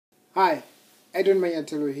Hi, Adrian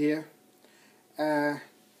Manyathelo here.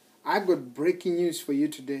 I've got breaking news for you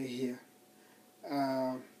today here.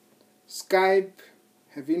 Skype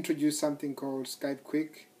have introduced something called Skype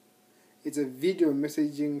Qik. It's a video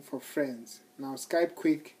messaging for friends. Now Skype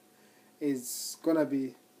Qik is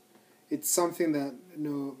it's something that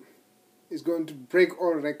is going to break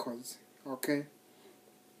all records. Okay?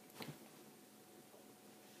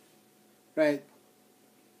 Right.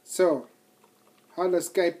 So how does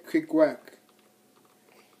Skype Qik work?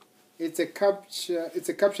 It's a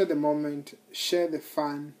capture the moment, share the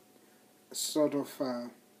fun sort of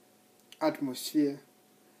atmosphere,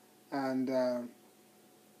 and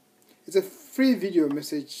it's a free video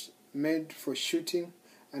message made for shooting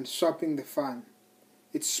and swapping the fun.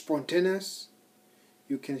 It's spontaneous.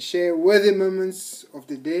 You can share worthy moments of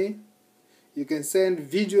the day. You can send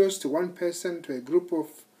videos to one person, to a group of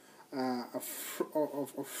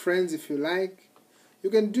friends if you like. You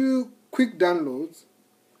can do quick downloads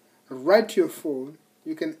right to your phone.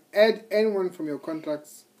 You can add anyone from your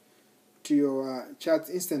contacts to your chats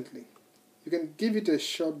instantly. You can give it a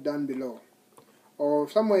shot down below or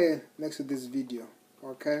somewhere next to this video.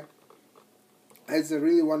 Okay, it's a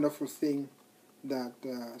really wonderful thing that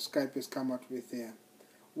Skype has come up with here.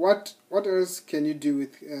 What else can you do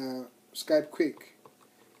with Skype Qik?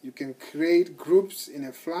 You can create groups in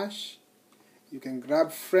a flash. You can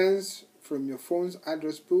grab friends from your phone's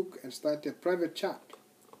address book and start a private chat.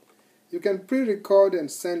 You can pre-record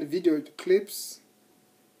and send video clips,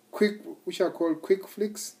 which are called quick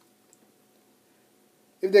flicks.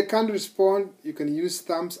 If they can't respond, you can use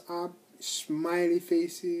thumbs up, smiley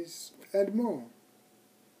faces, and more.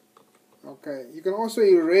 Okay, you can also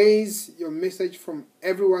erase your message from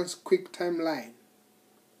everyone's quick timeline.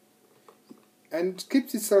 And it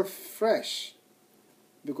keeps itself fresh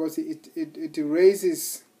because it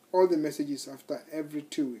erases all the messages after every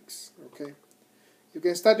 2 weeks. Okay, you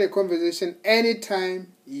can start a conversation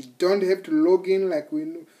anytime. You don't have to log in like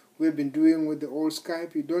we've been doing with the old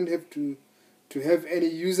Skype. You don't have to have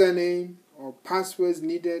any username or passwords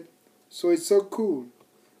needed. So it's so cool.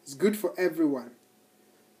 It's good for everyone.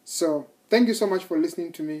 So thank you so much for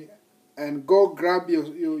listening to me, and go grab your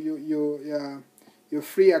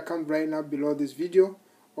free account right now below this video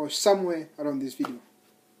or somewhere around this video.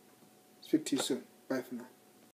 Speak to you soon. Bye for now.